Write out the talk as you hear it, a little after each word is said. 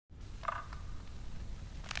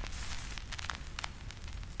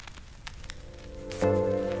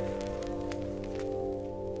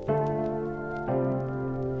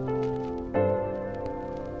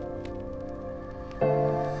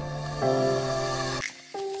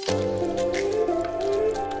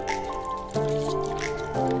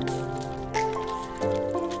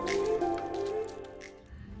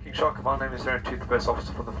my name is Aaron Tooth, the best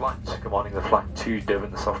officer for the flight. Commanding the flight to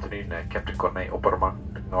Devon this afternoon, Captain Corne Opperman,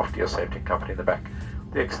 looking after your safety and company in the back.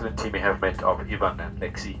 The excellent team you have met of Ivan and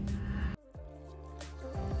Lexi.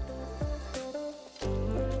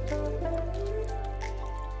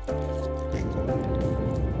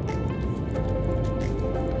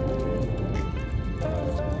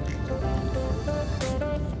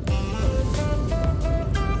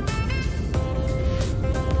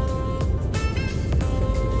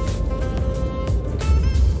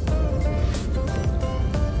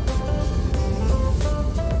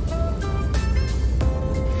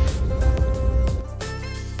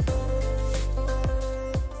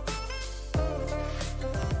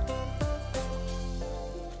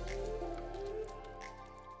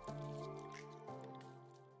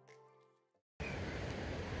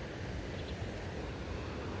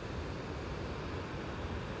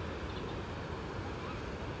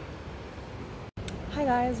 Hi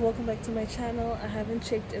guys, welcome back to my channel. I haven't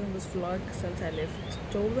checked in this vlog since I left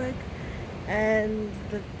Joburg, and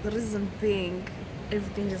the reason being,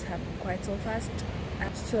 everything just happened quite so fast.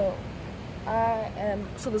 So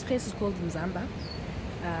this place is called Mzamba.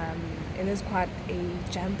 It is quite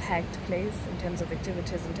a jam-packed place in terms of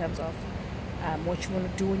activities, in terms of what you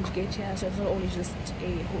want to do when you get here. So it's not only just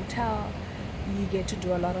a hotel, you get to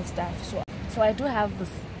do a lot of stuff. So I do have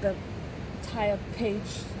the entire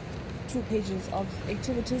page, 2 pages of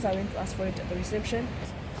activities. I went to ask for it at the reception.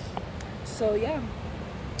 So yeah,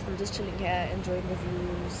 I'm just chilling here, enjoying the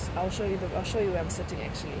views. I'll show you where I'm sitting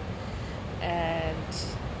actually. And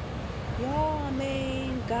yeah,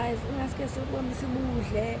 man, guys,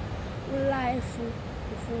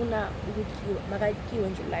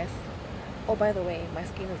 life. Oh, by the way, my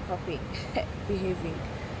skin is popping, behaving.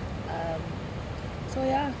 So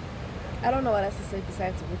yeah, I don't know what else to say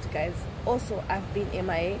besides what, guys. Also, I've been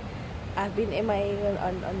MIA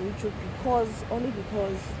on YouTube only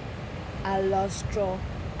because I lost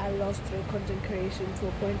content creation to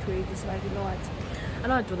a point where it's like, you know what, I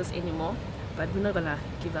don't do this anymore. But we're not gonna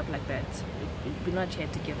give up like that. We're not here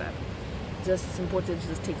to give up. It's important to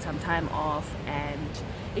just take some time off. And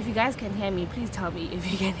if you guys can hear me, please tell me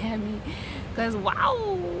if you can hear me, because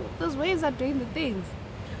wow, those waves are doing the things.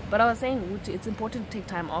 But I was saying it's important to take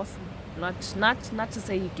time off, not to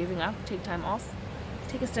say you're giving up. Take time off,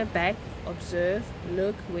 take a step back, observe,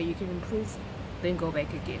 look where you can improve, then go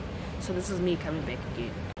back again. So this is me coming back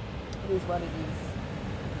again. It is what it is.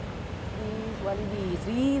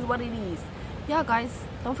 What it is. Yeah, guys,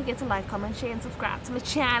 don't forget to like, comment, share, and subscribe to my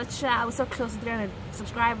channel. We're so close to 300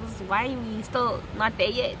 subscribers. Why are we still not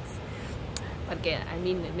there yet? But again, I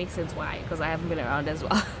mean, it makes sense why, because I haven't been around as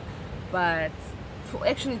well. But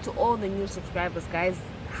to all the new subscribers, guys,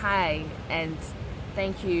 hi, and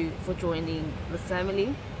thank you for joining the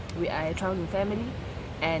family. We are a traveling family,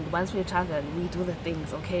 and once we travel, we do the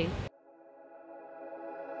things, okay?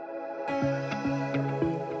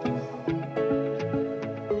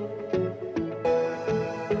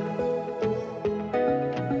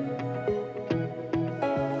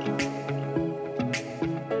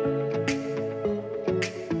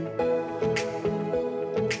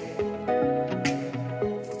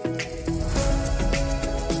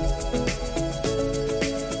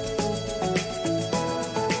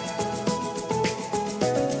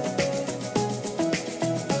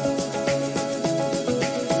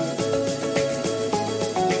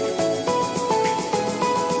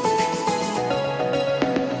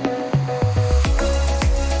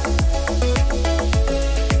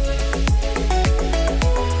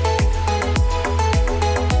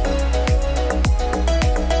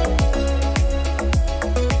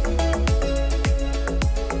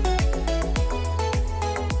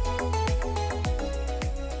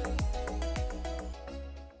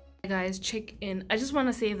 Guys, check in. I just want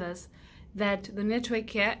to say this, that the network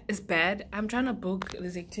here is bad. I'm trying to book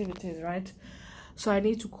these activities, right? So I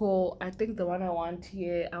need to call, I think the one I want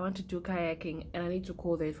here, I want to do kayaking, and I need to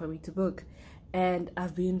call there for me to book. And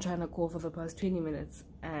I've been trying to call for the past 20 minutes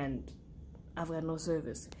and I've got no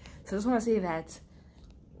service. So I just want to say that,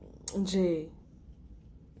 Jay,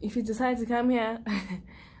 if you decide to come here,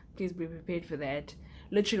 please be prepared for that.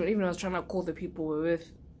 Literally, even when I was trying to call the people we're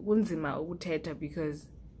with, Wunzima Uteta, because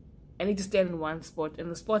I need to stand in one spot, and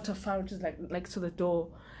the spot I found, which is like to the door,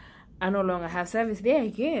 I no longer have service there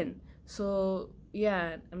again. So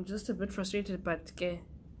yeah, I'm just a bit frustrated, but okay,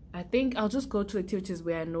 I think I'll just go to activities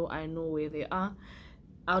where I know where they are.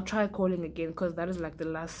 I'll try calling again, because that is like the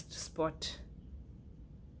last spot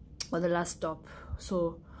or the last stop.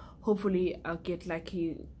 So hopefully I'll get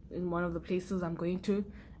lucky in one of the places I'm going to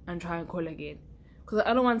and try and call again, because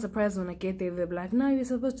I don't want surprise when I get there. They're like, no, you're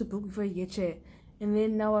supposed to book before you get here, and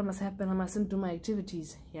then now what must happen? I mustn't do my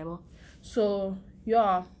activities. Yeah, well. So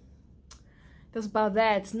yeah, that's about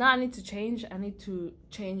that. Now I need to change. I need to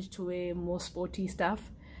change to wear more sporty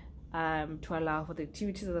stuff, to allow for the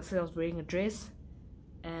activities. As I said, I was wearing a dress,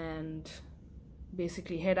 and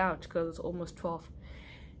basically head out because it's almost 12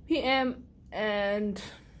 p.m. and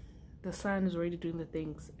the sun is already doing the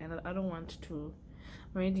things, and I don't want to.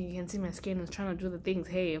 Already you can see my skin is trying to do the things.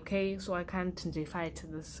 Hey, okay, so I can't fight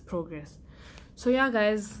this progress. So yeah,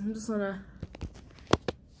 guys, I'm just gonna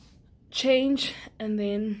change and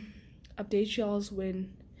then update y'all's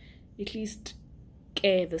when at least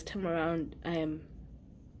this time around I'm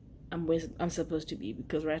where I'm supposed to be,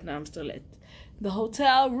 because right now I'm still at the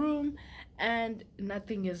hotel room and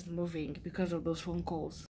nothing is moving because of those phone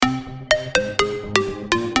calls.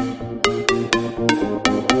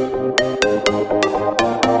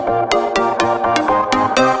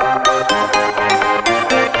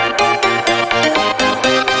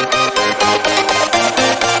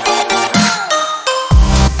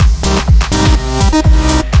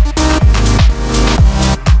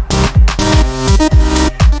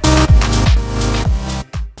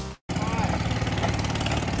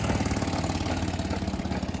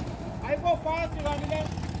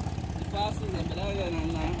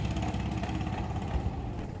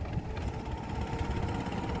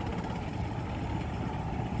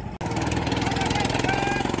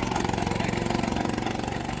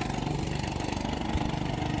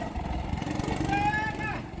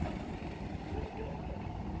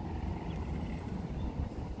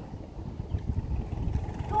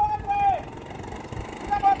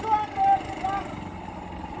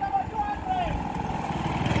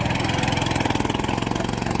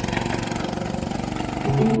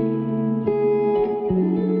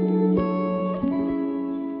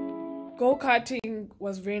 Go-karting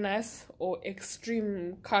was very nice, or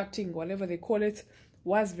extreme karting, whatever they call it,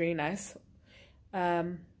 was very nice.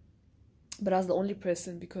 But I was the only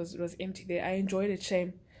person because it was empty there. I enjoyed it.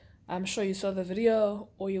 Shame. I'm sure you saw the video,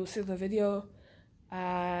 or you'll see the video.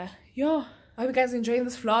 Yeah, I hope you guys are enjoying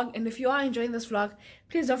this vlog, and if you are enjoying this vlog,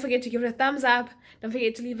 please don't forget to give it a thumbs up, don't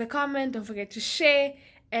forget to leave a comment, don't forget to share,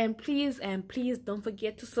 and please don't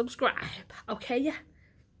forget to subscribe. Okay?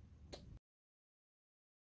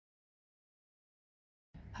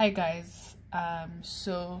 Hi guys,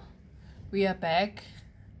 so we are back.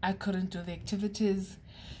 I couldn't do the activities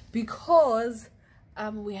because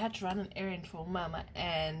we had to run an errand for mama,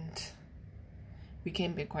 and we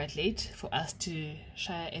came back quite late for us to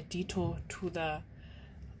share a detour to the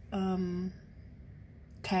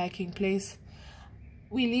kayaking place.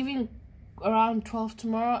 We're leaving around 12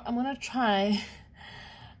 tomorrow. I'm gonna try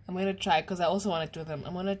because I also want to do them.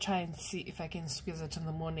 I'm gonna try and see if I can squeeze it in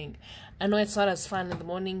the morning. I know it's not as fun in the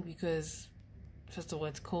morning because first of all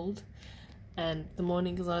it's cold, and the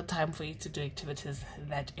morning is not a time for you to do activities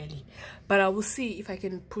that early, but I will see if I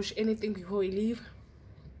can push anything before we leave.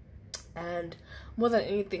 And more than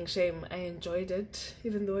anything, shame, I enjoyed it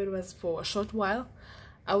even though it was for a short while.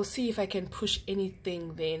 I will see if I can push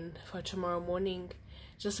anything then for tomorrow morning,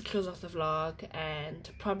 just to close off the vlog and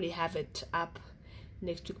probably have it up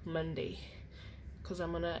next week Monday, because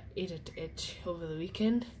I'm gonna edit it over the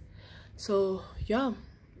weekend. So yeah,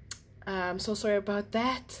 I'm so sorry about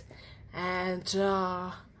that. And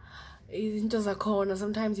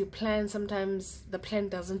sometimes you plan, sometimes the plan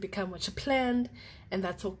doesn't become what you planned, and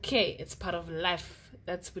that's okay. It's part of life.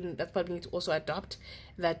 That's what we need to also adopt,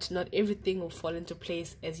 that not everything will fall into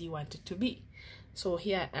place as you want it to be. So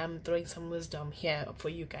here I'm throwing some wisdom here for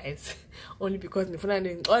you guys only because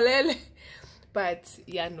but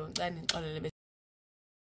yeah, no, I need a little bit.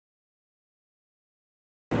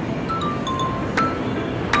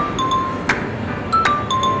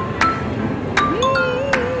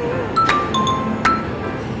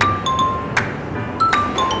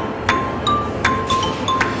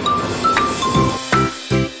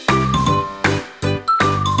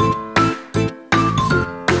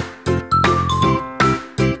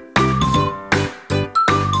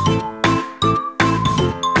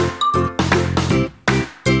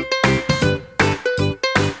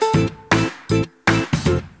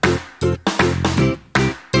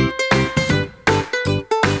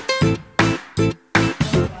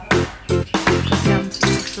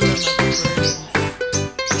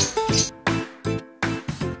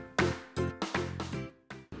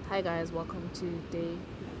 Hi guys, welcome to day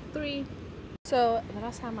 3. So the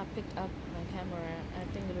last time I picked up my camera, I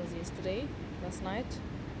think it was last night,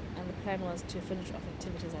 and the plan was to finish off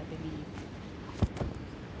activities, I believe.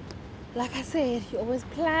 Like I said, you always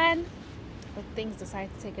plan, but things decide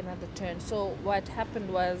to take another turn. So what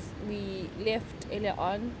happened was we left earlier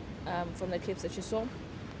on from the clips that you saw.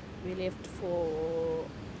 We left for,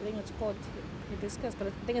 I think it's called Hibiscus, but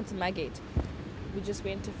I think it's Margate. We just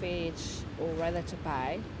went to fetch, or rather to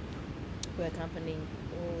buy, we're accompanying,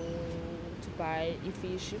 to buy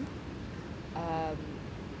Ifishi.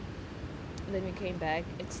 Then we came back.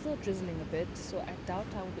 It's still drizzling a bit, so I doubt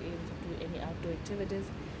I will be able to do any outdoor activities,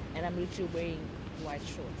 and I'm literally wearing white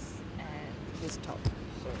shorts and this top,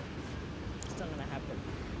 so it's not gonna happen.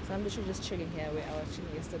 So I'm literally just chilling here where I was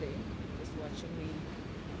chilling yesterday, just watching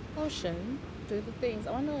the ocean, doing the things.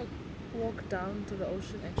 I want to walk down to the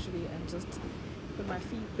ocean actually and just put my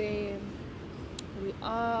feet there. We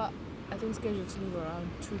are, I think, scheduled to leave around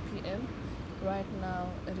 2 p.m. Right now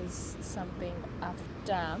it is something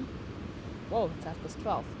after, whoa, it's after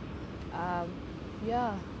 12.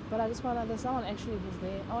 Yeah, but I just want to, there's someone actually who's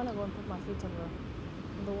there. I want to go and put my feet on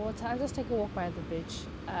the water. I'll just take a walk by the beach.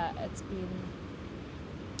 It's been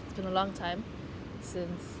a long time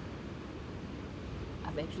since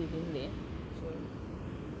I've actually been there, so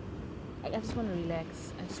I just want to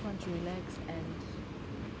relax. I just want to relax and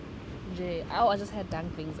I just had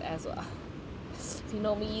done things as well. If you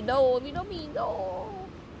know me, you know. If you know me, you know.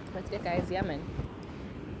 But yeah, guys, yeah, man.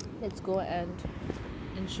 Let's go and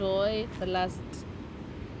enjoy the last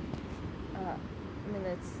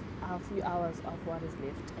minutes, a few hours of what is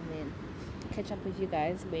left, and then catch up with you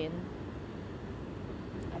guys when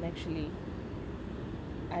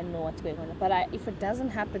I know what's going on. But if it doesn't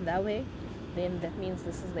happen that way, then that means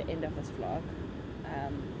this is the end of this vlog.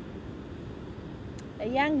 A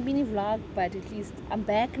young mini vlog, but at least I'm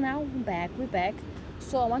back now. We're back.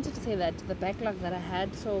 So I wanted to say that the backlog that I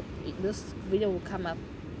had, so this video will come up,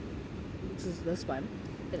 which is this one.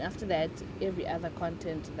 Then after that, every other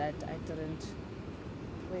content that I didn't.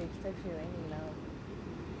 Wait, it's actually raining now,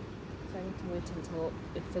 so I need to wait until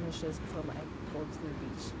it finishes before I go to the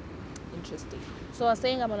beach. Interesting. So I was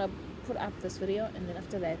saying I'm gonna put up this video, and then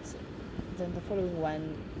after that, then the following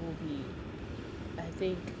one will be, I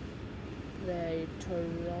think, the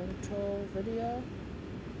Toronto video.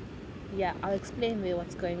 Yeah, I'll explain there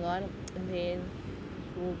what's going on, and then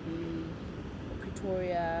it will be a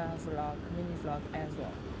Pretoria vlog, mini vlog as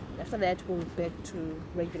well. After that, we'll be back to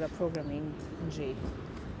regular programming. Nje.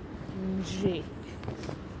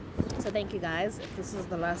 So thank you guys. If this is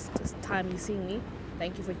the last time you see me,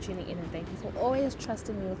 thank you for tuning in, and thank you for always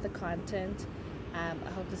trusting me with the content. I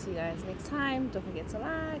hope to see you guys next time. Don't forget to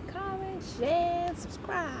like, comment, share,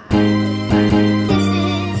 subscribe. Bye.